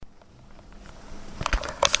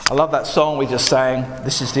I love that song we just sang.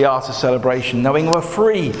 This is the art of celebration, knowing we're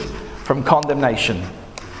free from condemnation.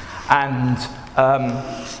 And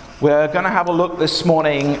we're going to have a look this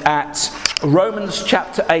morning at Romans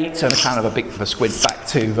chapter 8 and kind of a bit of a squint back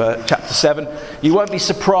to chapter 7. You won't be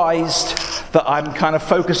surprised that I'm kind of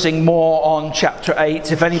focusing more on chapter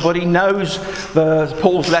 8. If anybody knows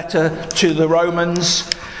Paul's letter to the Romans,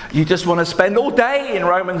 you just want to spend all day in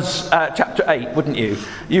Romans chapter 8, wouldn't you?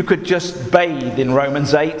 You could just bathe in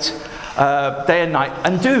Romans 8 day and night.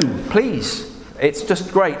 And do, please. It's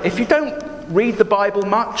just great. If you don't read the Bible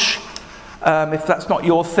much, if that's not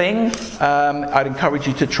your thing, I'd encourage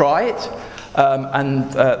you to try it.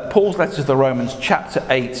 Paul's letter to the Romans chapter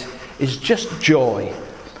 8 is just joy.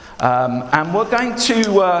 And we're going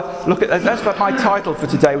to look at, that's my title for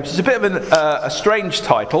today, which is a bit of a strange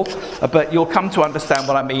title, but you'll come to understand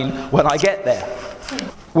what I mean when I get there.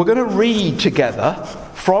 We're going to read together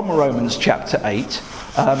from Romans chapter 8,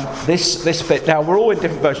 this bit. Now, we're all in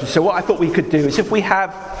different versions, so what I thought we could do is if we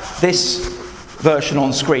have this version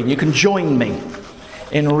on screen, you can join me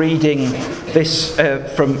in reading this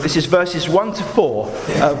this is verses 1 to 4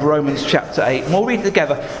 of Romans chapter 8. And we'll read it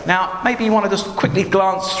together. Now, maybe you want to just quickly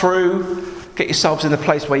glance through, get yourselves in a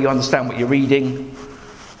place where you understand what you're reading.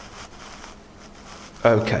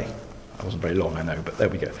 Okay. That wasn't very long, I know, but there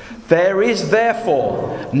we go. There is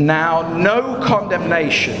therefore now no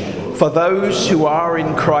condemnation for those who are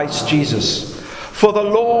in Christ Jesus. For the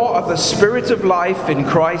law of the Spirit of life in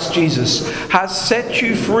Christ Jesus has set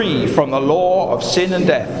you free from the law of sin and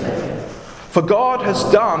death. For God has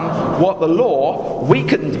done what the law,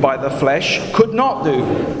 weakened by the flesh, could not do,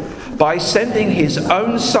 by sending his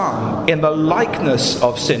own Son in the likeness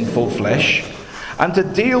of sinful flesh. And to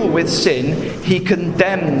deal with sin, he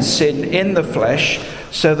condemned sin in the flesh,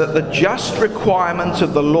 so that the just requirement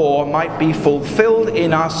of the law might be fulfilled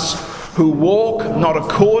in us who walk not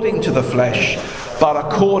according to the flesh, but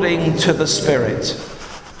according to the Spirit.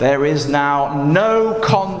 There is now no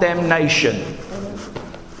condemnation.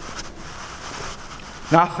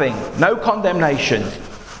 Nothing. No condemnation.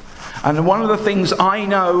 And one of the things I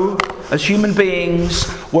know as human beings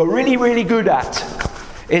we're really, really good at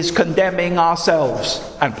is condemning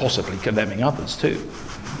ourselves and possibly condemning others too.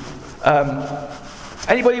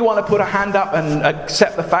 Anybody want to put a hand up and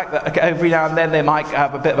accept the fact that every now and then they might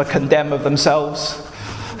have a bit of a condemn of themselves?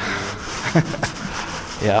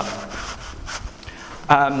 Yeah.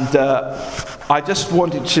 And I just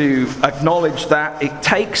wanted to acknowledge that it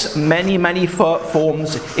takes many, many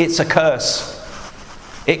forms. It's a curse.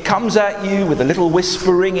 It comes at you with a little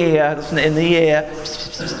whispering ear, doesn't it, in the ear.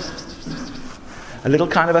 A little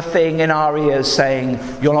kind of a thing in our ears saying,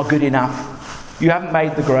 you're not good enough. You haven't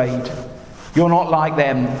made the grade. You're not like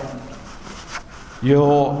them.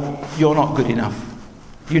 You're not good enough.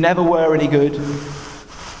 You never were any good.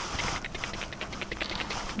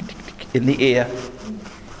 In the ear.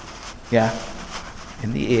 Yeah.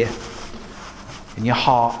 In the ear. In your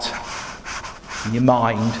heart. In your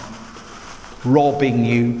mind. Robbing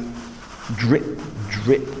you. Drip,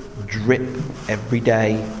 drip, drip every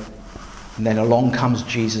day. And then along comes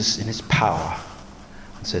Jesus in his power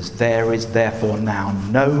and says, there is therefore now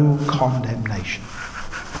no condemnation.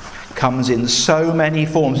 Comes in so many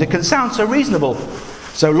forms. It can sound so reasonable,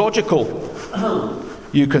 so logical.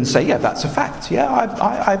 You can say, yeah, that's a fact. Yeah,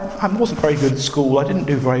 I wasn't very good at school. I didn't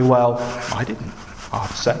do very well. I didn't. I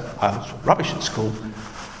have to say, I was rubbish at school.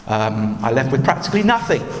 I left with practically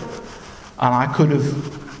nothing. And I could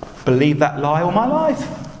have believed that lie all my life.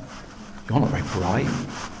 You're not very bright.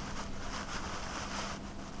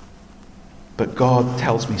 But God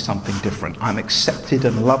tells me something different. I'm accepted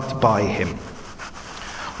and loved by him.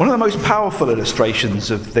 One of the most powerful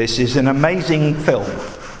illustrations of this is an amazing film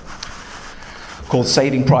called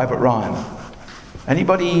Saving Private Ryan.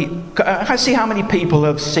 Anybody? I see how many people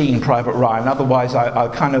have seen Private Ryan. Otherwise, I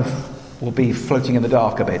kind of will be floating in the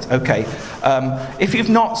dark a bit. Okay. If you've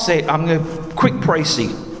not seen, I'm going to quick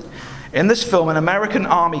précis. In this film, an American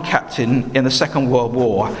army captain in the Second World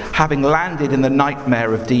War, having landed in the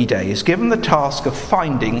nightmare of D-Day, is given the task of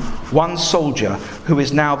finding one soldier who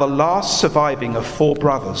is now the last surviving of 4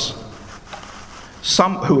 brothers.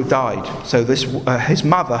 Some who had died. So his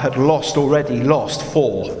mother had lost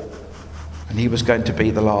 4. And he was going to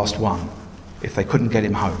be the last one if they couldn't get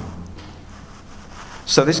him home.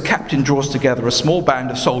 So this captain draws together a small band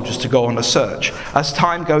of soldiers to go on a search. As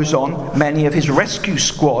time goes on, many of his rescue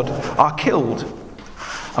squad are killed.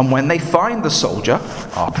 And when they find the soldier,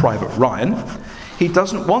 our Private Ryan, he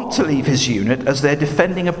doesn't want to leave his unit as they're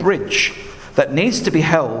defending a bridge that needs to be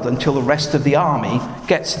held until the rest of the army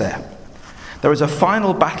gets there. there is a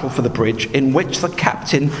final battle for the bridge in which the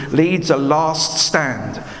captain leads a last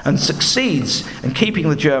stand and succeeds in keeping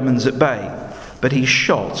the Germans at bay, but he's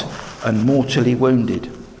shot and mortally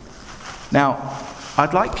wounded. Now,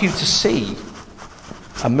 I'd like you to see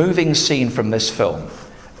a moving scene from this film.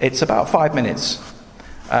 It's about 5 minutes,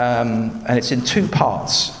 and it's in 2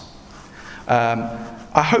 parts.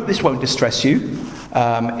 I hope this won't distress you.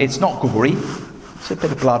 It's not gory. It's a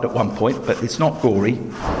bit of blood at one point, but it's not gory.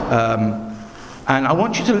 And I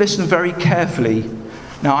want you to listen very carefully.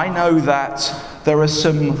 Now, I know that there are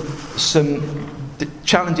some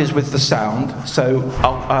challenges with the sound, so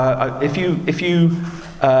if you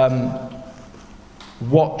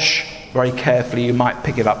watch very carefully, you might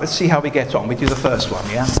pick it up. Let's see how we get on. We do the first one,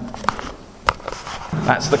 yeah?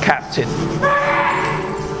 That's the captain.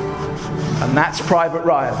 And that's Private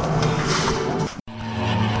Ryan.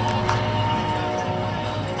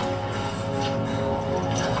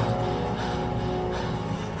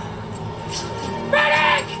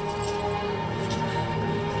 Medic!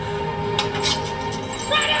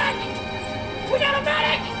 Medic! We got a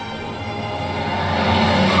medic!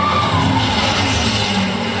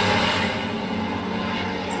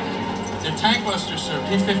 They're tank busters, sir.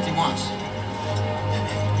 P-51s.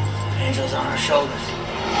 Angels on our shoulders.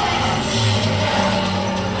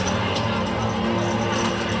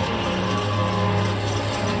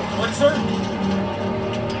 What, sir?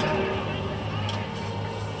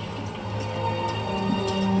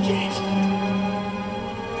 James.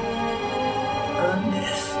 Earn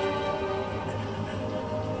this.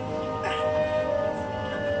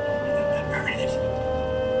 Earn it.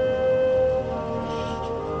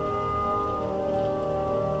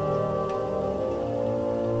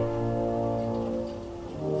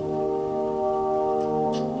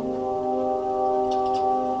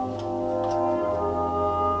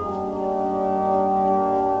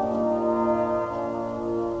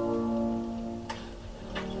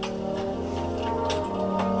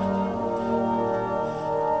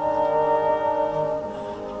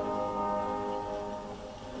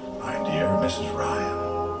 Mrs. Ryan,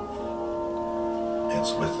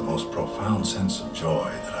 it's with the most profound sense of joy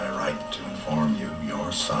that I write to inform you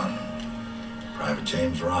your son, Private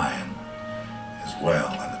James Ryan, is well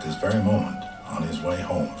and at this very moment on his way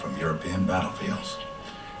home from European battlefields.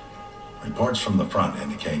 Reports from the front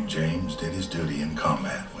indicate James did his duty in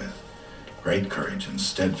combat with great courage and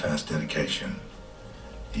steadfast dedication,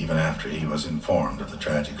 even after he was informed of the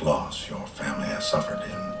tragic loss your family has suffered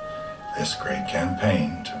in this great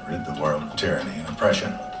campaign to rid the world of tyranny and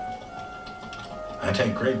oppression. I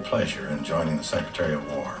take great pleasure in joining the Secretary of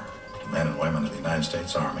War, the men and women of the United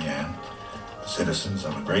States Army, and the citizens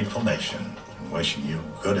of a grateful nation in wishing you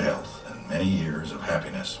good health and many years of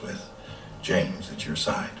happiness with James at your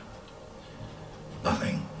side.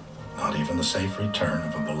 Nothing, not even the safe return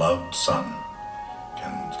of a beloved son,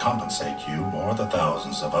 can compensate you or the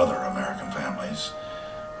thousands of other American families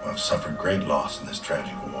who have suffered great loss in this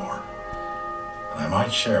tragic war. And I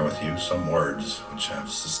might share with you some words which have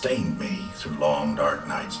sustained me through long, dark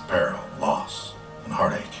nights of peril, loss, and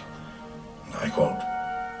heartache. And I quote,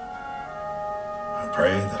 "I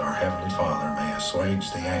pray that our Heavenly Father may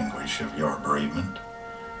assuage the anguish of your bereavement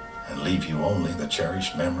and leave you only the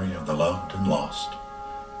cherished memory of the loved and lost,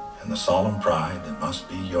 and the solemn pride that must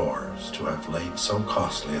be yours to have laid so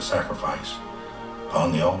costly a sacrifice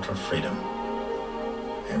upon the altar of freedom.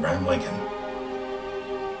 Abraham Lincoln."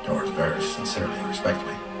 Yours very sincerely and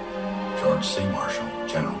respectfully, George C. Marshall,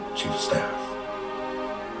 General, Chief of Staff.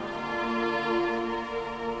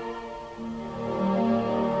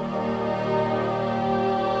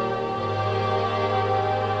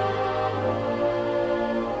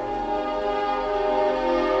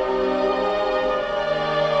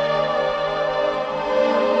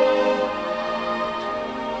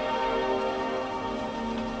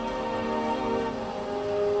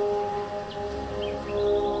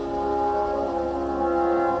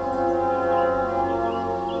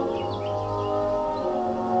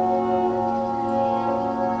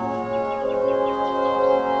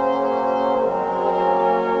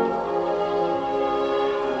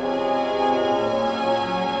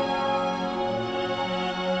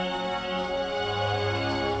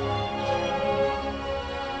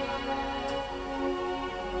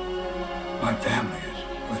 My family is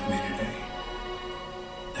with me today.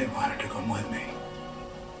 They wanted to come with me.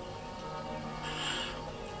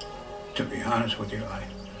 To be honest with you,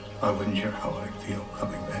 I wasn't sure how I'd feel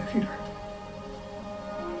coming back here.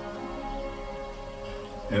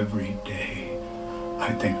 Every day,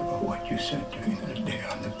 I think about what you said to me that day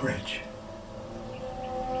on the bridge.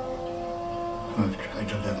 I've tried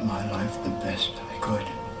to live my life the best I could.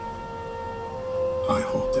 I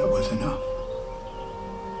hope that was enough.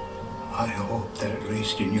 I hope that at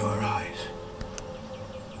least in your eyes,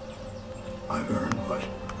 I've earned what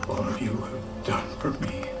all of you have done for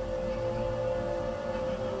me.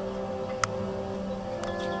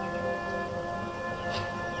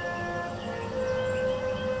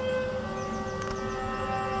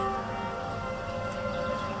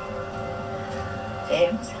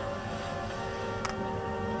 James.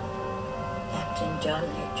 Captain John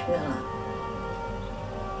H. Miller.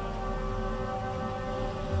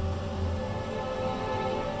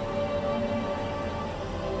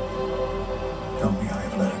 Tell me I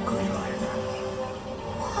have led a good life.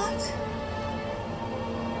 What?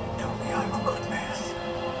 Tell me I'm a good man.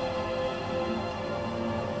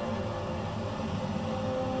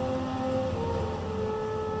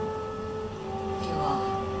 You are.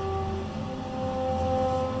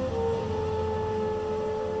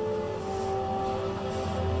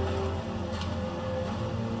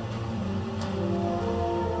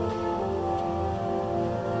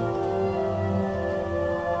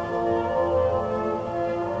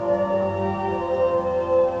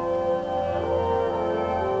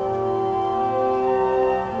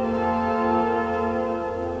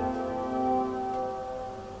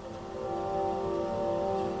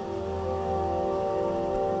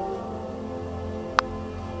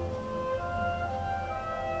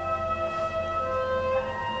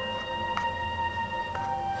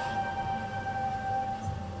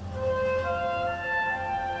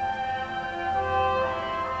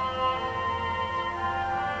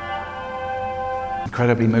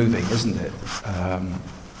 Incredibly moving, isn't it?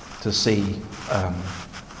 To see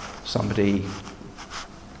somebody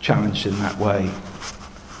challenged in that way.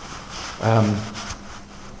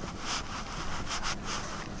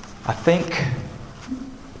 I think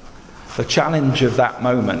the challenge of that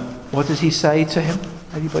moment, what does he say to him?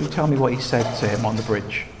 Anybody tell me what he said to him on the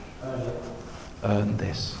bridge? Earn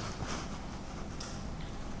this.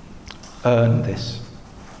 Earn this.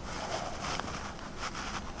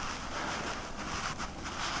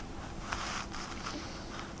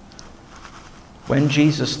 When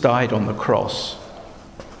Jesus died on the cross,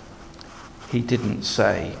 he didn't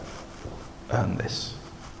say, earn this.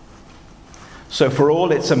 So for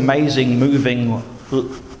all its amazing, moving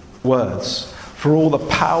words, for all the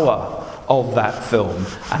power of that film,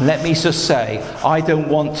 and let me just say, I don't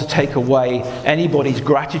want to take away anybody's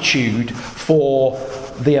gratitude for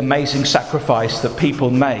the amazing sacrifice that people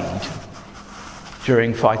made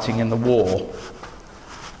during fighting in the war.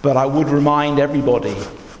 But I would remind everybody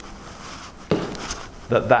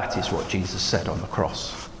that that is what Jesus said on the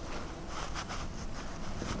cross.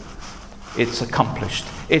 It's accomplished.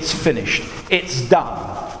 It's finished. It's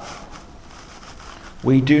done.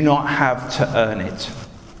 We do not have to earn it.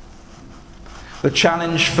 The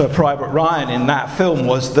challenge for Private Ryan in that film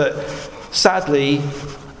was that, sadly,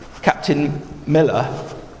 Captain Miller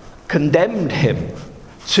condemned him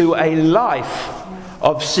to a life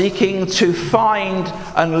of seeking to find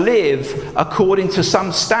and live according to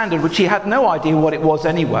some standard which he had no idea what it was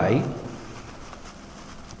anyway.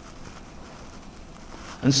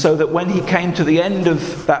 And so that when he came to the end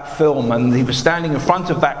of that film and he was standing in front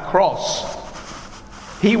of that cross,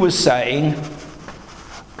 he was saying,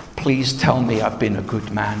 please tell me I've been a good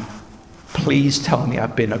man. Please tell me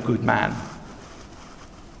I've been a good man.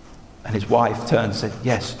 And his wife turned and said,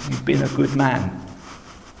 yes, you've been a good man.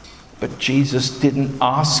 But Jesus didn't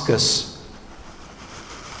ask us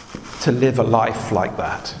to live a life like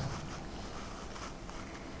that.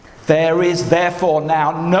 There is therefore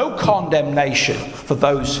now no condemnation for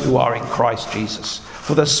those who are in Christ Jesus.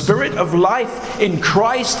 For the Spirit of life in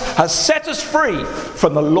Christ has set us free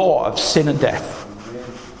from the law of sin and death.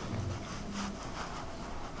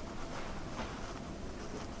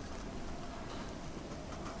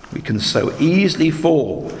 We can so easily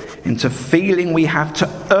fall into feeling we have to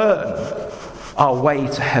earn our way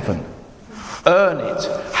to heaven. Earn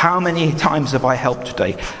it. How many times have I helped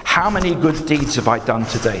today? How many good deeds have I done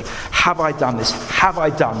today? Have I done this? Have I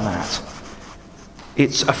done that?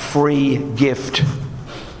 It's a free gift.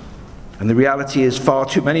 And the reality is, far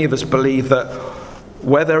too many of us believe that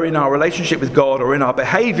whether in our relationship with God or in our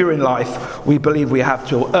behavior in life, we believe we have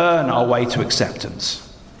to earn our way to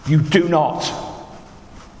acceptance. You do not.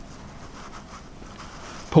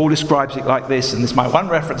 Paul describes it like this, and this is my one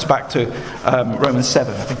reference back to Romans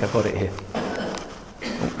 7. I think I've got it here.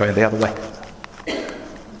 Oh, going the other way.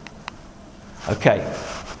 Okay.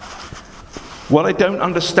 What I don't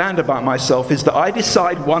understand about myself is that I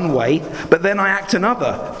decide one way, but then I act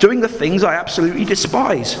another, doing the things I absolutely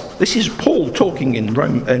despise. This is Paul talking in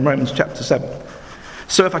Romans chapter 7.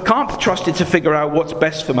 So if I can't be trusted to figure out what's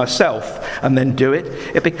best for myself and then do it,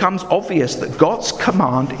 it becomes obvious that God's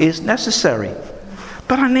command is necessary.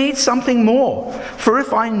 But I need something more. For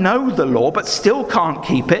if I know the law but still can't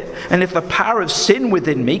keep it, and if the power of sin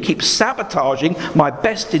within me keeps sabotaging my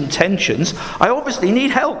best intentions, I obviously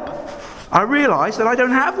need help. I realize that I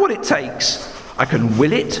don't have what it takes. I can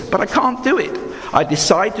will it, but I can't do it. I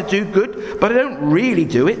decide to do good, but I don't really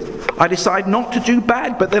do it. I decide not to do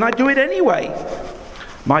bad, but then I do it anyway.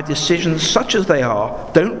 My decisions, such as they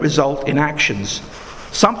are, don't result in actions.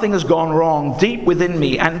 Something has gone wrong deep within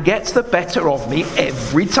me and gets the better of me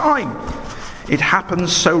every time. It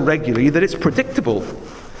happens so regularly that it's predictable.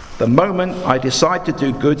 The moment I decide to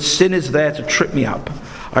do good, sin is there to trip me up.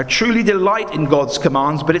 I truly delight in God's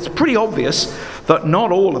commands, but it's pretty obvious that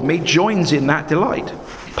not all of me joins in that delight.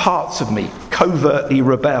 Parts of me covertly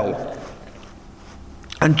rebel.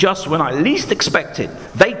 And just when I least expect it,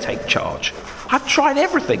 they take charge. I've tried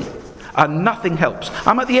everything, and nothing helps.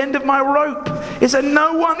 I'm at the end of my rope. Is there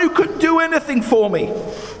no one who could do anything for me?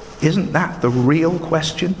 Isn't that the real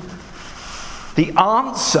question? The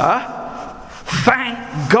answer,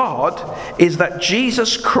 thank God, is that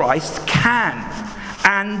Jesus Christ can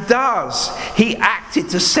and does. He acted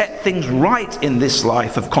to set things right in this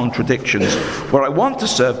life of contradictions, where I want to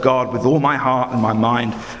serve God with all my heart and my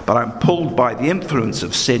mind, but I'm pulled by the influence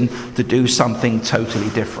of sin to do something totally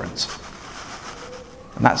different.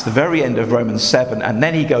 And that's the very end of Romans 7. And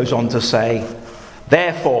then he goes on to say,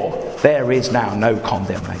 therefore, there is now no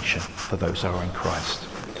condemnation for those who are in Christ.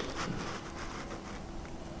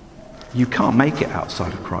 You can't make it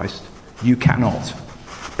outside of Christ. You cannot.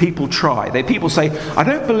 People try. People say, I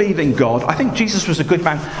don't believe in God. I think Jesus was a good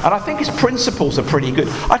man, and I think his principles are pretty good.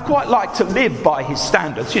 I'd quite like to live by his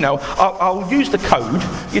standards. I'll use the code,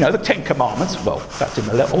 the Ten Commandments. Well, that's in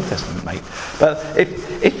the Old Testament, mate. But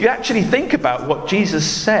if you actually think about what Jesus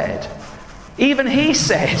said, even he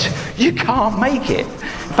said, you can't make it.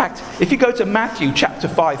 In fact, if you go to Matthew chapter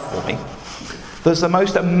 5 for me, there's the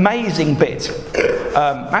most amazing bit.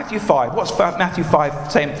 Matthew 5. What's Matthew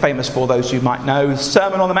 5 famous for, those who might know?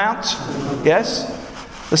 Sermon on the Mount? Yes?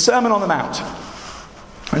 The Sermon on the Mount.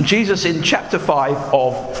 And Jesus in chapter 5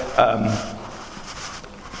 of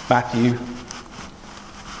Matthew,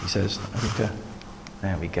 he says,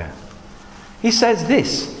 there we go. He says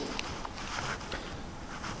this.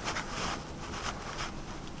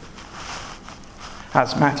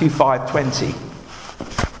 That's Matthew 5:20.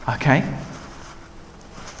 Okay?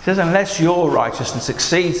 He says, unless your righteousness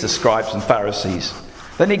exceeds the scribes and Pharisees.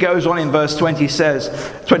 Then he goes on in verse 21,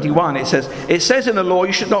 it says in the law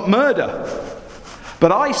you should not murder.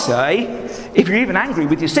 But I say, if you're even angry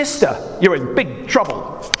with your sister, you're in big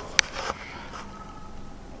trouble.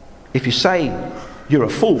 If you say you're a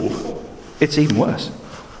fool, it's even worse.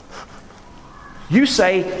 You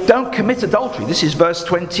say, don't commit adultery. This is verse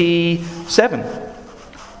 27.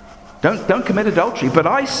 Don't commit adultery. But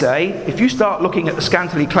I say, if you start looking at the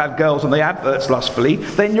scantily clad girls on the adverts lustfully,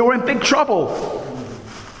 then you're in big trouble.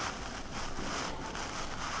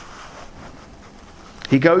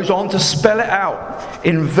 He goes on to spell it out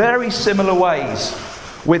in very similar ways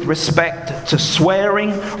with respect to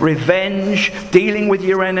swearing, revenge, dealing with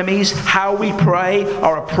your enemies, how we pray,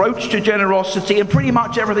 our approach to generosity, and pretty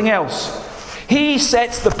much everything else. He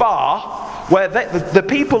sets the bar where the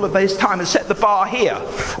people of his time have set the bar here.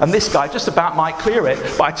 And this guy just about might clear it.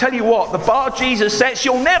 But I tell you what, the bar Jesus sets,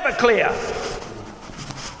 you'll never clear.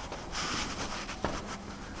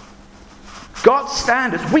 God's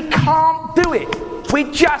standards, we can't do it.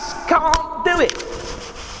 We just can't do it.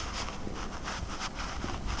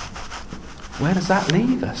 Where does that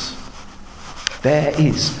leave us? There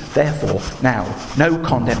is, therefore, now no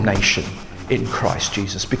condemnation in Christ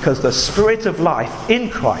Jesus, because the Spirit of life in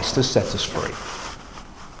Christ has set us free.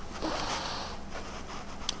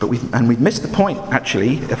 But we've missed the point,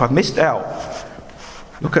 actually. If I've missed out,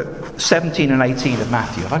 look at 17 and 18 of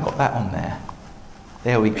Matthew. Have I got that on there?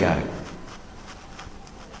 There we go.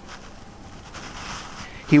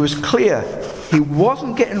 He was clear. He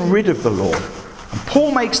wasn't getting rid of the law. And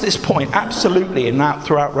Paul makes this point absolutely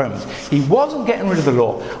throughout Romans. He wasn't getting rid of the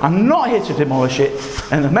law. I'm not here to demolish it.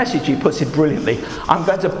 And the message he puts it brilliantly. I'm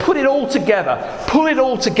going to put it all together, pull it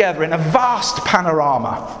all together in a vast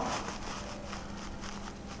panorama.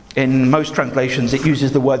 In most translations it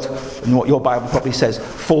uses the words, and what your Bible probably says,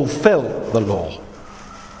 fulfill the law.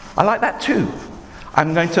 I like that too.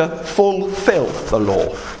 I'm going to fulfill the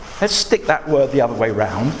law. Let's stick that word the other way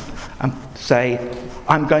round and say,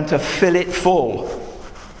 I'm going to fill it full.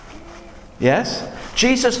 Yes?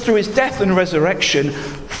 Jesus, through his death and resurrection,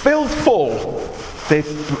 filled full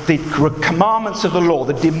the commandments of the law,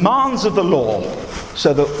 the demands of the law,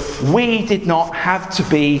 so that we did not have to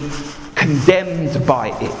be condemned by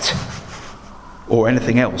it, or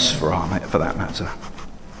anything else for that matter.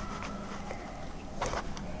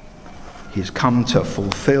 He's come to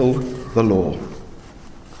fulfill the law.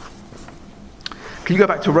 Can you go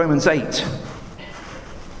back to Romans 8?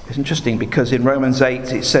 It's interesting because in Romans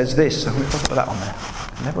 8 it says this. I'm going to put that on there.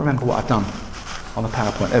 I never remember what I've done on the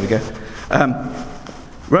PowerPoint. There we go.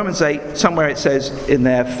 Romans 8, somewhere it says in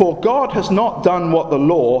there, "For God has not done what the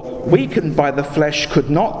law, weakened by the flesh, could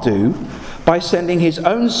not do, by sending his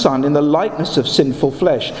own Son in the likeness of sinful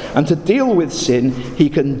flesh. And to deal with sin, he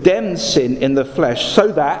condemned sin in the flesh, so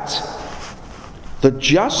that the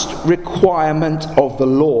just requirement of the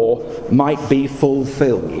law might be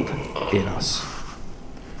fulfilled in us,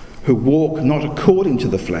 who walk not according to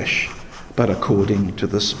the flesh, but according to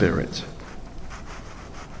the Spirit."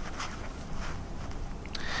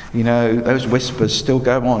 You know, those whispers still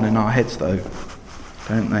go on in our heads though,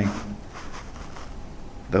 don't they?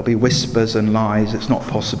 There'll be whispers and lies. It's not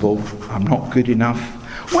possible. I'm not good enough.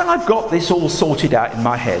 When I've got this all sorted out in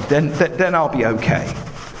my head, then I'll be okay.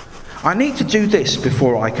 I need to do this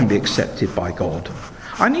before I can be accepted by God.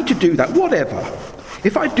 I need to do that, whatever.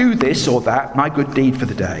 If I do this or that, my good deed for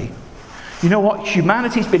the day. You know what?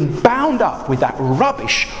 Humanity's been bound up with that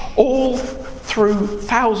rubbish all through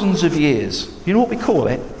thousands of years. You know what we call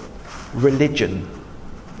it? Religion.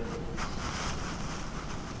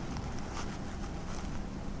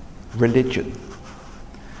 Religion.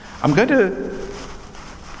 I'm going to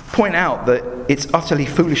point out that it's utterly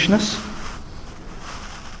foolishness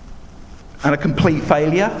and a complete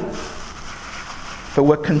failure. But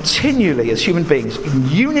we're continually, as human beings,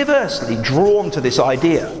 universally drawn to this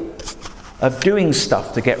idea of doing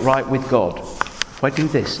stuff to get right with God. If I do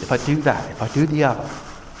this, if I do that, if I do the other.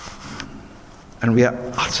 And we are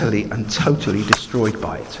utterly and totally destroyed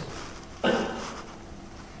by it.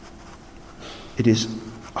 It is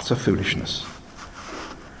utter foolishness.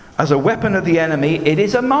 As a weapon of the enemy, it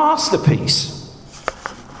is a masterpiece.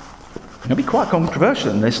 It'll be quite controversial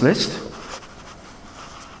in this list.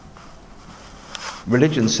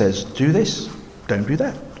 Religion says, do this, don't do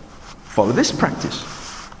that. Follow this practice.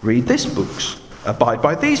 Read these books. Abide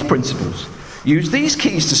by these principles. Use these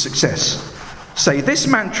keys to success. Say this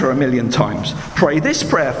mantra 1,000,000 times. Pray this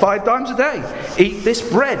prayer 5 times a day. Eat this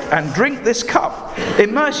bread and drink this cup.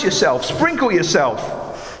 Immerse yourself. Sprinkle yourself.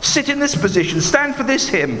 Sit in this position. Stand for this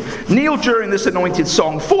hymn. Kneel during this anointed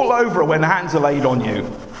song. Fall over when hands are laid on you.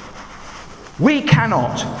 We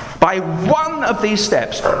cannot, by one of these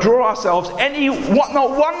steps, draw ourselves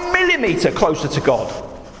not 1 millimetre closer to God.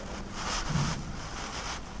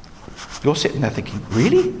 You're sitting there thinking,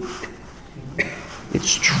 really?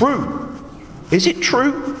 It's true. Is it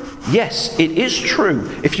true? Yes, it is true.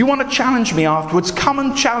 If you want to challenge me afterwards, come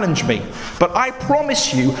and challenge me. But I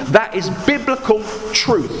promise you, that is biblical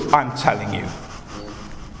truth, I'm telling you.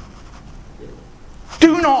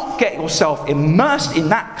 Do not get yourself immersed in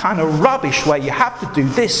that kind of rubbish where you have to do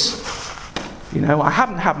this. You know, I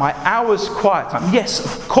haven't had my hours quiet time. Yes,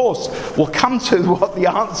 of course, we'll come to what the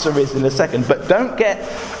answer is in a second. But don't get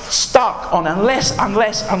stuck on unless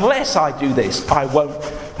I do this, I won't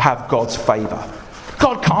have God's favour.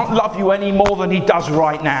 God can't love you any more than he does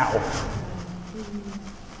right now.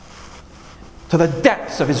 To the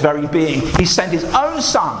depths of his very being, he sent his own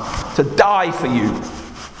Son to die for you.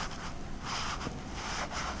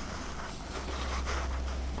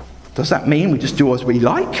 Does that mean we just do as we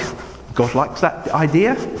like? God likes that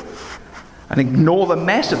idea. And ignore the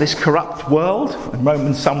mess of this corrupt world? In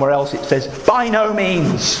Romans somewhere else it says, by no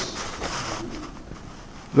means.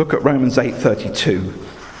 Look at Romans 8:32.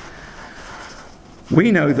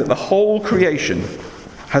 We know that the whole creation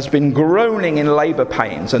has been groaning in labour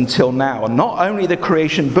pains until now. And not only the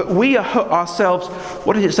creation, but we ourselves,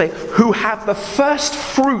 what does it say? Who have the first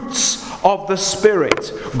fruits of the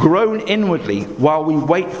Spirit groan inwardly while we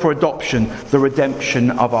wait for adoption, the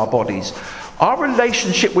redemption of our bodies. Our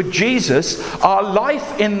relationship with Jesus, our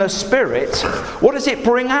life in the Spirit, what does it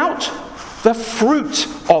bring out? The fruit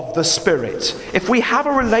of the Spirit. If we have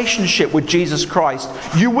a relationship with Jesus Christ,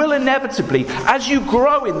 you will inevitably, as you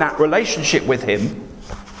grow in that relationship with him,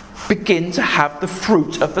 begin to have the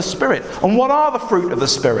fruit of the Spirit. And what are the fruit of the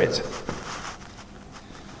Spirit?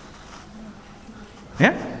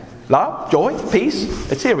 Yeah? Love, joy, peace.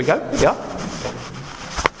 Here we go. Here we are.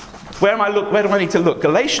 Where do I need to look?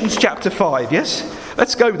 Galatians chapter 5, yes?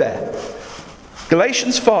 Let's go there.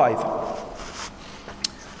 Galatians 5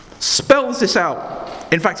 spells this out.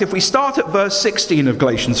 In fact, if we start at verse 16 of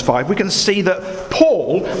Galatians 5, we can see that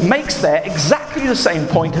Paul makes there exactly the same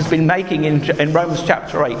point has been making in Romans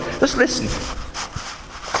chapter 8. Let's listen.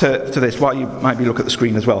 to this while you maybe look at the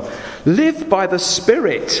screen as well. Live by the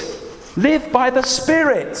Spirit. Live by the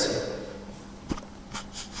Spirit,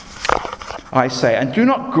 I say, and do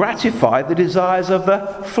not gratify the desires of the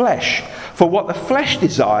flesh. For what the flesh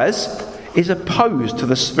desires is opposed to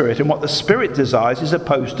the Spirit, and what the Spirit desires is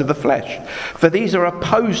opposed to the flesh. For these are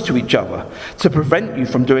opposed to each other, to prevent you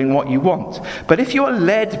from doing what you want. But if you are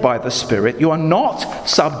led by the Spirit, you are not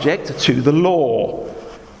subject to the law.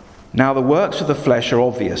 Now the works of the flesh are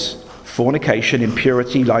obvious: fornication,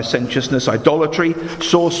 impurity, licentiousness, idolatry,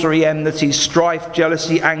 sorcery, enmity, strife,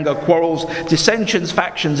 jealousy, anger, quarrels, dissensions,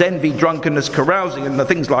 factions, envy, drunkenness, carousing, and the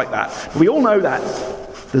things like that. We all know that.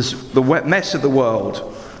 There's the mess of the world.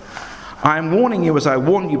 I am warning you, as I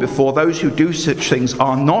warned you before, those who do such things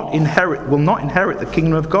will not inherit the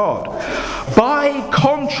kingdom of God. By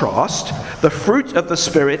contrast, the fruit of the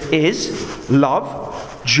Spirit is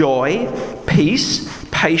love, joy, peace,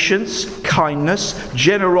 patience, kindness,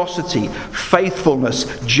 generosity, faithfulness,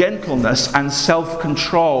 gentleness, and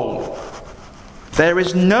self-control. There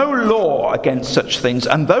is no law against such things,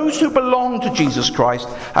 and those who belong to Jesus Christ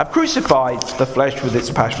have crucified the flesh with its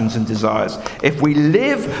passions and desires. If we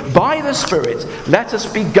live by the Spirit, let us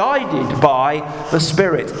be guided by the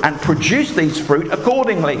Spirit and produce these fruit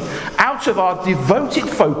accordingly, out of our devoted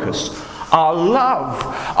focus, our love,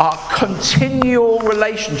 our continual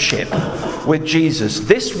relationship with Jesus.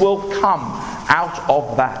 This will come out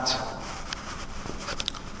of that.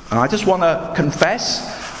 And I just want to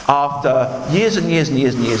confess, after years and years and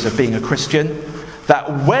years and years of being a Christian, that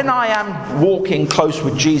when I am walking close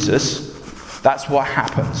with Jesus, that's what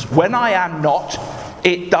happens. When I am not,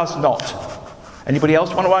 it does not. Anybody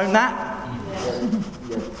else want to own that?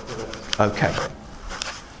 Okay.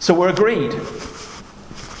 So we're agreed.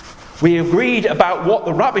 We agreed about what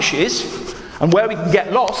the rubbish is and where we can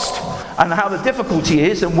get lost and how the difficulty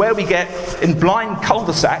is and where we get in blind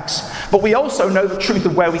cul-de-sacs, but we also know the truth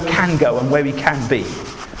of where we can go and where we can be.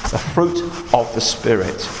 The fruit of the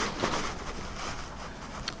Spirit.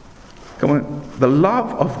 Come on. The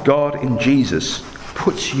love of God in Jesus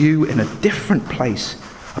puts you in a different place,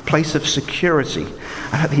 a place of security.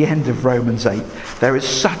 And at the end of Romans 8, there is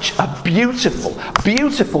such a beautiful,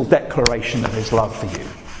 beautiful declaration of his love for you.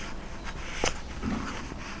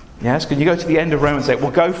 Yes, can you go to the end of Romans 8?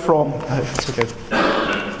 We'll go from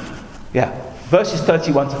verses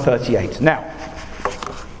 31 to 38. Now,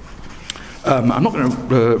 I'm not going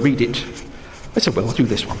to read it. I'll do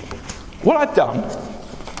this one. What I've done,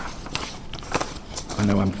 I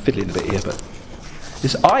know I'm fiddling a bit here, but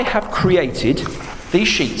is I have created these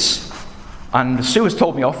sheets. And Sue has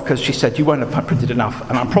told me off because she said you won't have printed enough.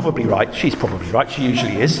 And I'm probably right. She's probably right. She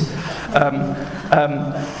usually is.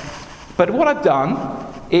 But what I've done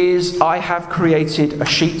is I have created a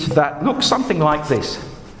sheet that looks something like this.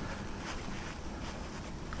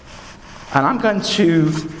 And I'm going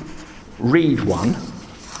to read one,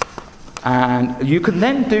 and you can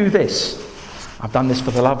then do this. I've done this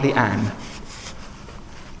for the lovely Anne.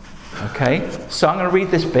 Okay, so I'm going to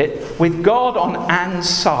read this bit. With God on Anne's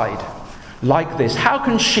side, like this, how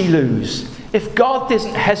can she lose? If God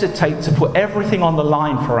didn't hesitate to put everything on the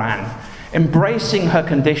line for Anne, embracing her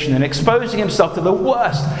condition and exposing himself to the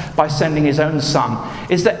worst by sending his own son,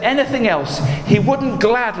 is there anything else he wouldn't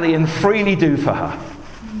gladly and freely do for her?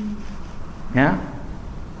 Yeah?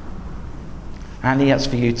 And that's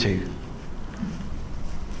for you too.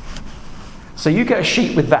 So you get a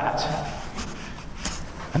sheet with that,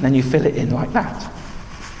 and then you fill it in like that.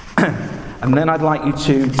 And then I'd like you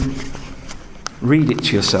to read it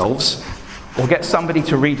to yourselves, or get somebody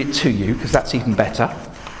to read it to you, because that's even better.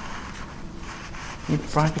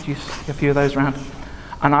 Brian, could you get a few of those around?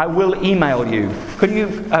 And I will email you. Can you,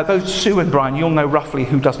 those Sue and Brian, you'll know roughly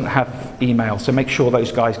who doesn't have email, so make sure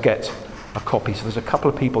those guys get a copy. So there's a couple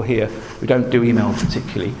of people here who don't do email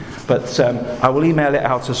particularly, but I will email it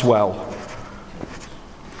out as well.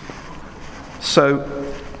 So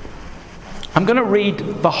I'm going to read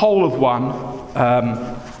the whole of one.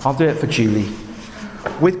 I'll do it for Julie.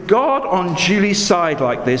 With God on Julie's side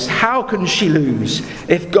like this, how can she lose?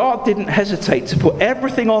 If God didn't hesitate to put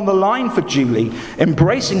everything on the line for Julie,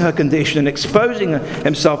 embracing her condition and exposing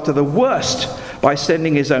himself to the worst by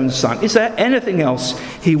sending his own son, is there anything else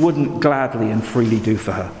he wouldn't gladly and freely do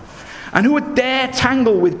for her? And who would dare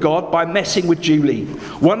tangle with God by messing with Julie,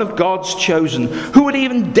 one of God's chosen? Who would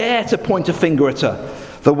even dare to point a finger at her?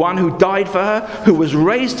 The one who died for her, who was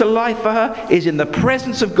raised to life for her, is in the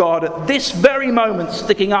presence of God at this very moment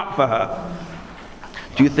sticking up for her.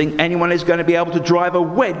 Do you think anyone is going to be able to drive a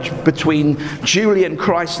wedge between Julie and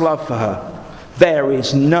Christ's love for her? There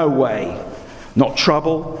is no way. not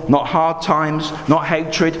trouble, not hard times, not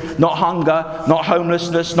hatred, not hunger, not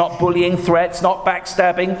homelessness, not bullying, threats, not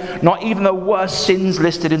backstabbing, not even the worst sins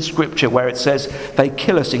listed in Scripture where it says they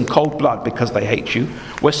kill us in cold blood because they hate you.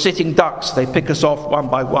 We're sitting ducks, they pick us off one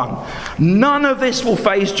by one. None of this will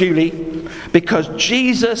faze Julie because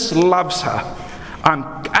Jesus loves her. I'm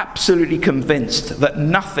absolutely convinced that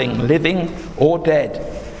nothing, living or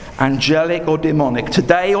dead, angelic or demonic,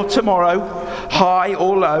 today or tomorrow, high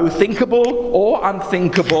or low, thinkable or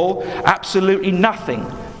unthinkable, absolutely nothing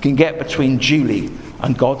can get between Julie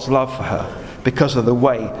and God's love for her because of the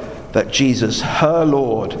way that Jesus, her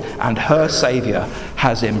Lord and her Saviour,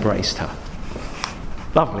 has embraced her.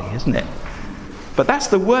 Lovely, isn't it? But that's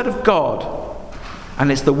the Word of God,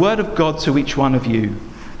 and it's the Word of God to each one of you.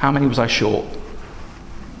 How many was I short?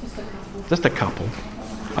 Just a couple.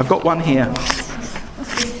 I've got one here.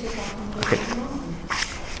 Okay.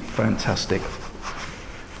 Fantastic.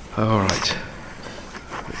 All right.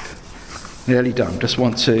 Nearly done. Just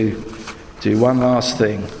want to do one last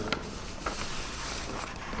thing.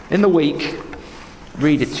 In the week,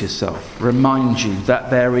 read it to yourself. Remind you that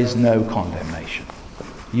there is no condemnation.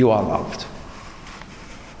 You are loved.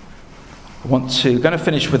 Going to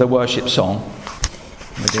finish with a worship song.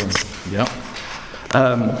 We're doing, yeah.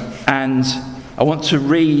 And I want to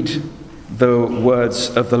read the words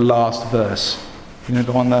of the last verse. You know,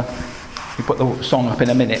 go on there. You put the song up in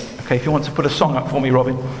a minute. Okay, if you want to put a song up for me,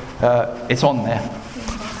 Robin, it's on there.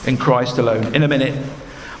 In Christ alone. In a minute.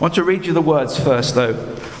 I want to read you the words first,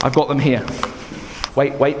 though. I've got them here.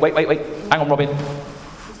 Wait. Hang on, Robin.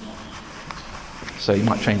 So you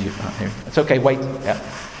might change it out here. It's okay, wait. Yeah.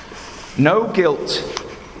 No guilt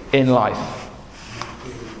in life.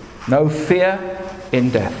 No fear in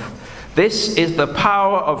death. This is the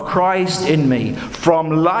power of Christ in me. From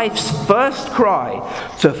life's first cry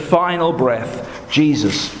to final breath,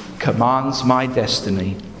 Jesus commands my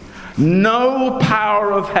destiny. No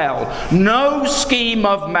power of hell, no scheme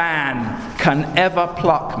of man can ever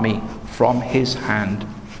pluck me from his hand.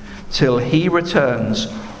 Till he returns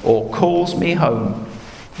or calls me home,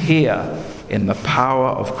 here in the power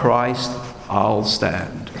of Christ I'll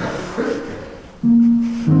stand.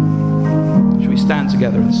 Shall we stand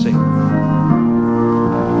together and sing?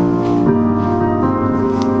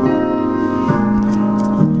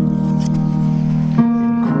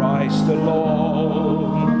 In Christ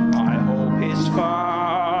alone my hope is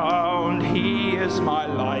found. He is my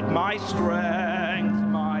light, my strength.